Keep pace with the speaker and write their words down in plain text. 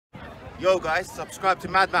Yo guys, subscribe to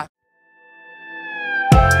Mad Math.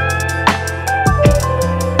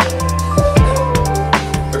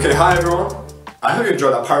 Okay, hi everyone. I hope you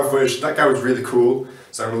enjoyed that Parrot footage. That guy was really cool.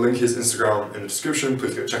 So I'm going to link his Instagram in the description.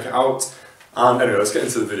 Please go check it out. And anyway, let's get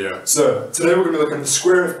into the video. So today we're going to be looking at the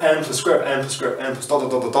square root of n plus square root of n plus square root of n plus dot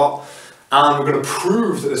dot dot dot dot. And we're going to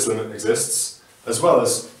prove that this limit exists, as well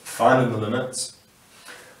as finding the limit.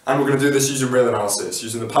 And we're going to do this using real analysis,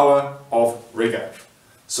 using the power of rigor.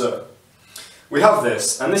 So we have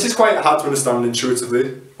this, and this is quite hard to understand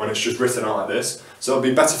intuitively when it's just written out like this. So it'll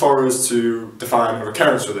be better for us to define a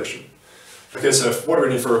recurrence relation. Okay, so what do we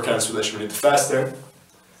need for a recurrence relation? We need the first thing.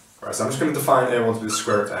 Right, so I'm just going to define A1 to be the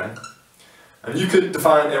square root of n. And you could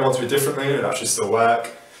define A1 to be differently, and it'd actually still work.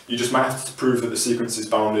 You just might have to prove that the sequence is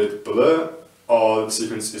bounded below, or the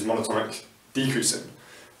sequence is monotonic decreasing.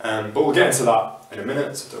 But we'll get into that in a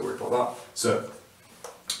minute, so don't worry about that. So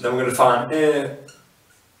then we're going to define A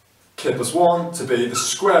k plus 1 to be the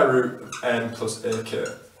square root of n plus ak.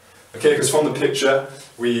 Okay, because from the picture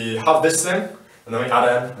we have this thing, and then we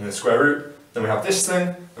add n and the square root, then we have this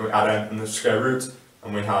thing, and we add n and the square root,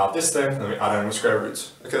 and we have this thing, and then we add n and the square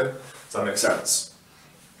root. Okay, does that make sense?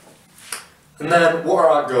 And then what are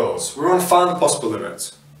our goals? We want to find the possible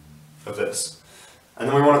limit of this, and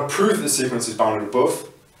then we want to prove that the sequence is bounded above,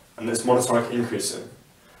 and it's monotonic increasing.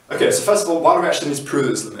 Okay, so first of all, why do we actually need to prove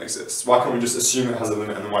that this limit exists? Why can't we just assume it has a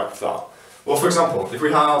limit and then work with that? Well, for example, if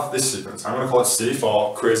we have this sequence, I'm going to call it C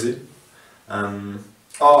for crazy. Let's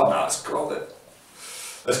call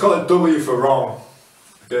it W for wrong.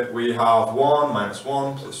 Okay, we have 1 minus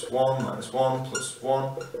 1 plus 1 minus 1 plus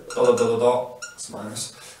 1, dot dot dot dot, that's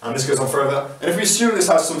minus. And this goes on further. And if we assume this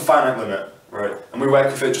has some finite limit, right, and we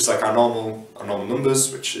work with it just like our normal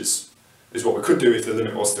numbers, which is what we could do if the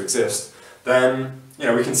limit was to exist, then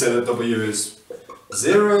we can say that W is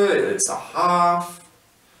 0, it's a half,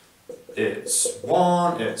 it's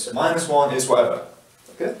 1, it's minus 1, it's whatever.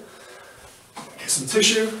 Okay? Get some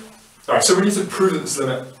tissue. Alright, so we need to prove that this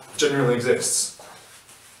limit genuinely exists.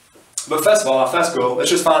 But first of all, our first goal, let's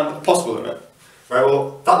just find a possible limit. Right,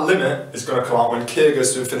 well, that limit is going to come out when k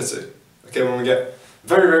goes to infinity. Okay, when we get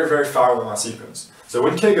very, very, very far along our sequence. So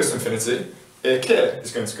when k goes to infinity, ak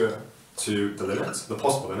is going to go to the limit, the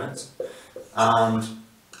possible limit. And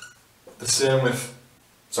the same with,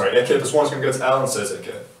 ak plus 1 is going to go to L, and so is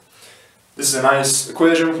ak. This is a nice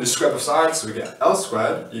equation, we can just square both sides, so we get L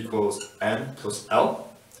squared equals n plus L.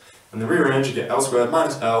 And then rearrange, you get L squared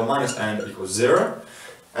minus L minus n equals 0.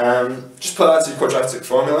 Just put that into your quadratic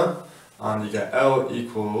formula, and you get L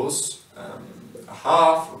equals a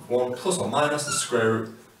half of 1 plus or minus the square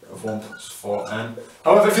root of 1 plus 4n.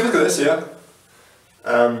 However, if you look at this here,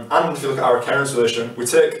 and if you look at our recurrence relation, we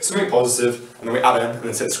take something positive and then we add in and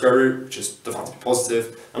then take the square root, which is defined to be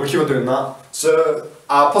positive, and we keep on doing that. So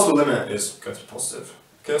our possible limit is going to be positive.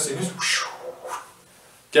 Okay, so you can just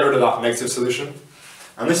get rid of that negative solution,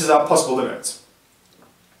 and this is our possible limit.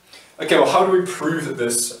 Okay, well, how do we prove that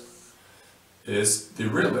this is the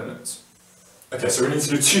real limit? Okay, so we need to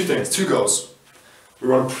do two things, two goals. We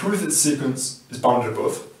want to prove that the sequence is bounded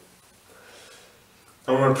above,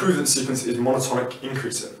 and we want to prove that the sequence is monotonic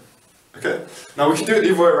increasing. Okay? Now we can do it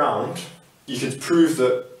the other way around. You could prove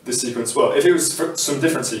that the sequence, well, if it was for some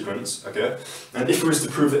different sequence, okay, and if it was to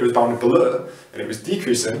prove that it was bounded below and it was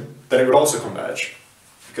decreasing, then it would also converge.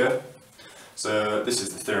 Okay? So this is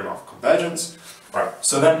the theorem of convergence. Right,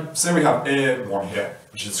 so then say we have A1 here,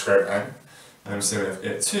 which is the square root of n, and then we say we have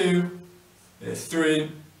A2, A3,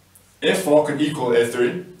 A4 can equal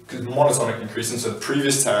A3, because monotonic increasing, so the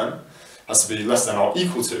previous term has to be less than or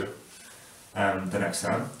equal to the next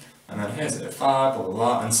term. And then here's A5, blah blah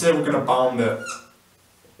blah, and say we're going to bound it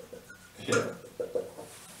here.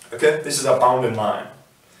 Okay, this is our bounding line.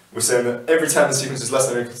 We're saying that every time the sequence is less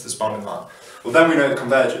than or equal to this bounding line. Well, then we know it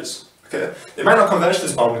converges. Okay, it might not converge to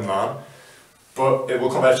this bounding line, but it will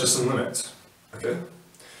converge to some limit. Okay.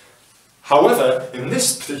 However, in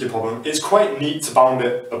this particular problem, it's quite neat to bound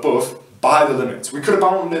it above by the limit. We could have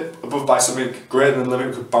bounded it above by something greater than the limit.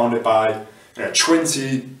 We could bound it by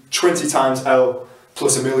 20 times L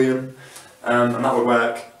plus a million, and that would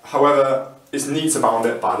work. However, it's neat to bound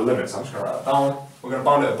it by the limit. So I'm just going to write that down. We're going to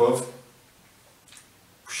bound it above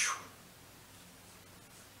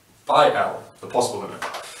by L, the possible limit.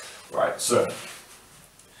 Right, so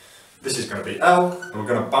this is going to be L, and we're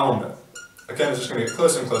going to bound it. Okay, it's just going to get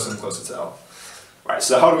closer and closer and closer to L. Right,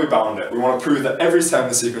 so how do we bound it? We want to prove that every time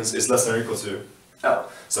the sequence is less than or equal to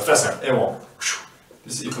L. So first time, A1,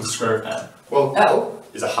 this is equal to square root n. Well, L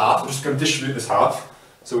is a half. I'm just going to distribute this half.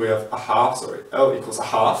 So we have a half, L equals a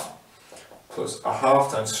half plus a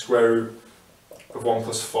half times square root of 1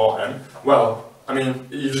 plus 4n. Well, I mean,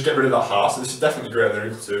 you just get rid of that half, so this is definitely greater than or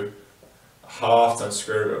equal to a half times the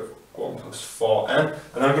square root of 1 plus 4n. And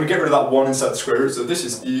then I'm going to get rid of that 1 inside the square root, so this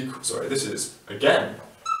is equal, sorry, this is, again,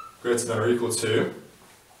 greater than or equal to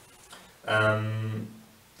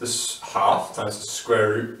this half times the square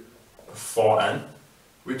root of 4n,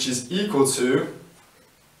 which is equal to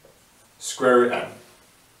square root n.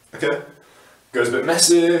 Okay? Goes a bit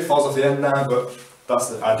messy, falls off the end now, but that's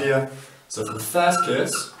the idea. So for the first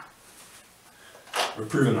case, we're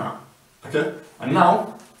proving that. Okay? And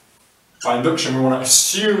now, by induction, we want to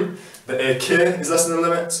assume that AK is less than the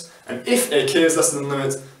limit, and if AK is less than the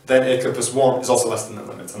limit, then AK plus 1 is also less than the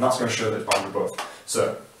limit, and that's going to show that it's bounded both.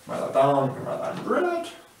 So, write that down, we can write that in red.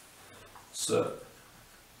 So,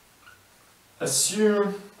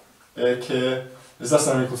 assume AK is less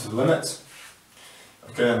than or equal to the limit.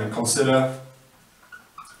 Okay, and then consider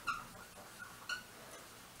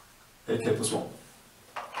AK plus 1.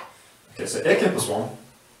 Okay, so AK plus 1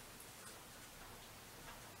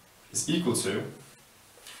 is equal to,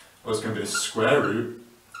 well, it's going to be the square root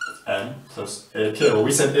of n plus AK. Well,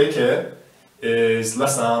 we said AK is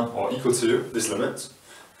less than or equal to this limit.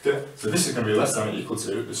 Okay, so this is going to be less than or equal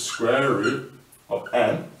to the square root of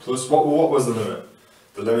n plus, what was the limit?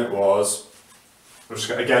 The limit was, we're just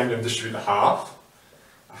going to, again, going to distribute a half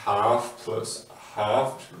plus a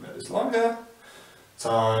half, which will make this longer,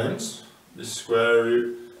 times the square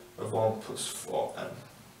root of 1 plus 4n.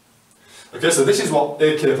 Okay, so this is what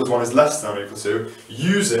AK plus 1 is less than or equal to,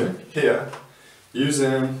 using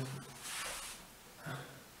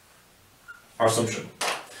our assumption.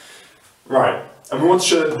 Right, and we want to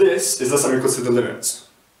show that this is less than or equal to the limit.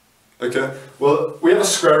 Okay, well, we have a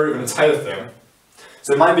square root of an entire thing,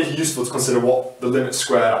 so it might be useful to consider what the limit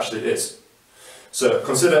squared actually is. So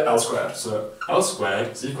consider L squared. So L squared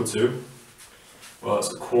is equal to, well,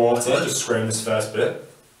 it's a quarter, just squaring this first bit.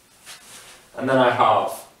 And then I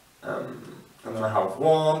have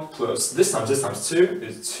 1 plus, this times 2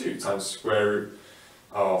 is 2 times the square root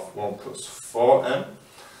of 1 plus 4n.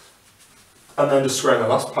 And then just squaring the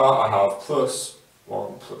last part, I have plus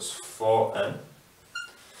 1 plus 4n.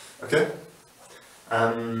 Okay?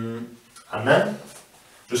 And then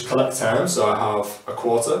just collect terms, so I have a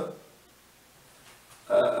quarter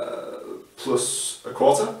plus a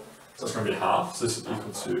quarter, so that's going to be half, so this is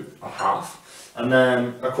equal to a half. And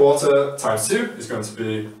then a quarter times 2 is going to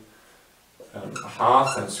be a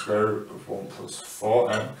half times the square root of 1 plus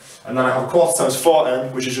 4n. And then I have a quarter times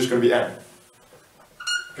 4n, which is just going to be n.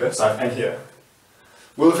 Okay, so I have n here.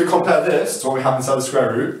 Well, if we compare this to what we have inside the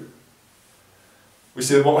square root, we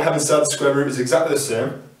see that what we have inside the square root is exactly the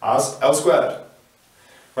same as L squared.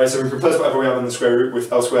 Right, so we replace whatever we have in the square root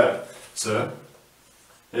with L squared. So,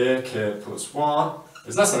 AK plus 1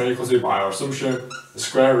 is less than or equal to, by our assumption, the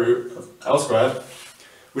square root of L squared,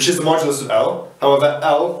 which is the modulus of L. However,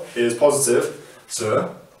 L is positive,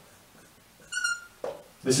 so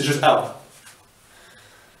this is just L.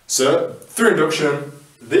 So, through induction,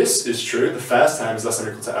 this is true, the first term is less than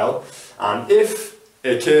or equal to L, and if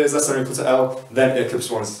AK is less than or equal to L, then AK plus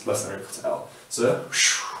 1 is less than or equal to L. So,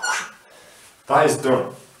 that is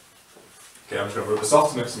done. Okay, I'm just going to rub this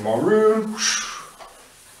off to make some more room.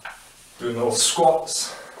 Doing little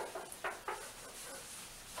squats.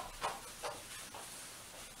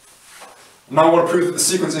 Now I want to prove that the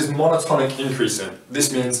sequence is monotonic increasing.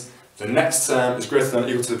 This means the next term is greater than or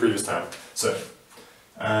equal to the previous term. So,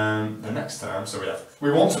 the next term, so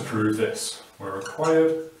we want to prove this. We're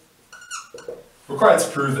required to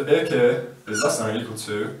prove that AK is less than or equal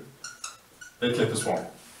to AK plus 1.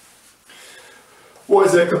 What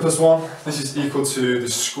is AK plus 1? This is equal to the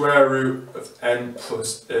square root of n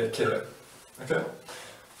plus AK. Okay?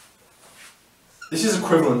 This is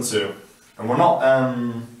equivalent to, and we're not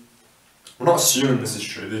assuming this is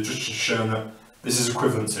true, they're just showing that this is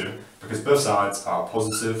equivalent to, because both sides are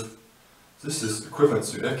positive. So this is equivalent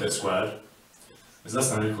to AK squared is less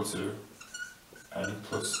than or equal to n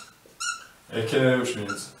plus AK, which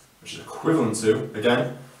is equivalent to,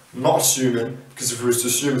 again, not assuming, because if we were to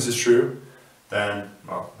assume this is true, then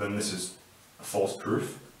this is a false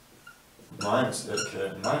proof. Minus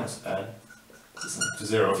AK minus n is equal to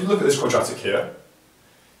 0. If you look at this quadratic here,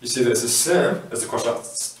 you see that it's the same as the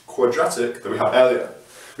quadratic that we had earlier,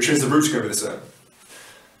 which means the roots are going to be the same.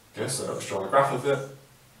 Okay, so let's draw the graph of it.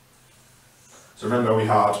 So remember we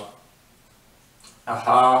had a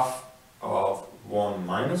half of 1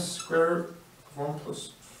 minus square root of 1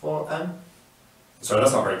 plus 4n. Sorry,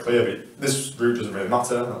 that's not very clear, but this root doesn't really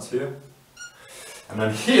matter, that's here. And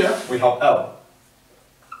then here we have L.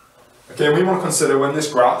 Okay, we want to consider when this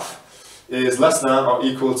graph is less than or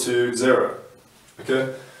equal to 0.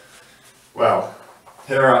 Okay, well,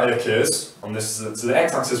 here are our AKs, and this is so the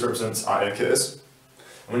x-axis represents our AKs.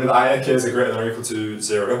 And we know that our AKs are greater than or equal to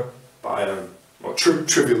 0, by well,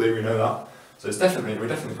 trivially we know that. So it's we're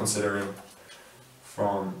definitely considering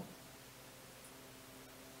from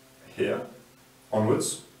here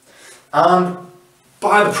onwards. And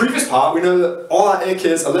by the previous part, we know that all our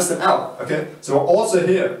AKs are less than L, okay? So we're also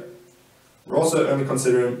here, we're also only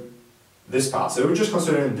considering this part. So we're just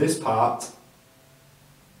considering this part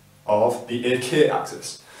of the AK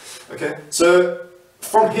axis, okay? So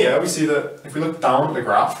from here, we see that if we look down at the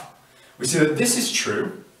graph, we see that this is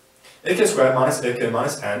true. AK squared minus AK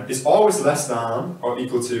minus n is always less than or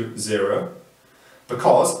equal to 0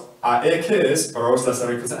 because our AKs are always less than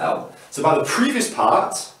or equal to L. So by the previous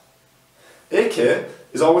part, AK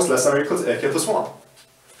is always less than or equal to AK plus 1.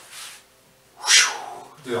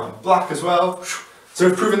 Do that in black as well. So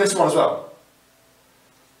we've proven this one as well.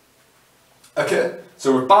 Okay,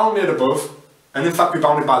 so we're bounded above, and in fact we're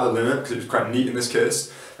bounded by the limit because it was quite neat in this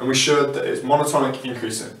case, and we showed that it's monotonic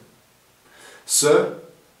increasing. So,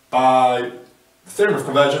 by the theorem of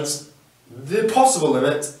convergence, the possible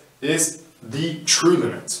limit is the true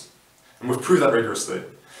limit. And we've proved that rigorously.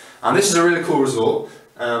 And this is a really cool result.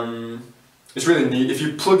 It's really neat. If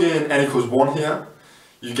you plug in n equals 1 here,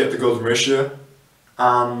 you get the golden ratio.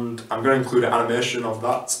 And I'm going to include an animation of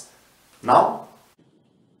that now.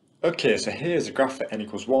 Okay, so here's a graph for n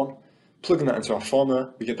equals 1. Plugging that into our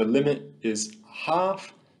formula, we get the limit is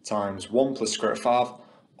half times 1 plus square root of 5,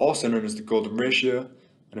 also known as the golden ratio.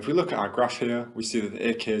 And if we look at our graph here, we see that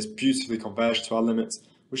the AKs beautifully converge to our limit,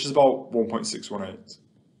 which is about 1.618.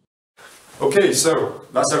 Okay, so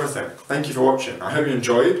that's everything. Thank you for watching. I hope you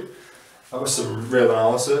enjoyed. That was some real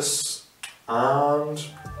analysis, and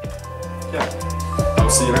yeah, I'll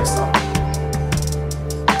see you next time.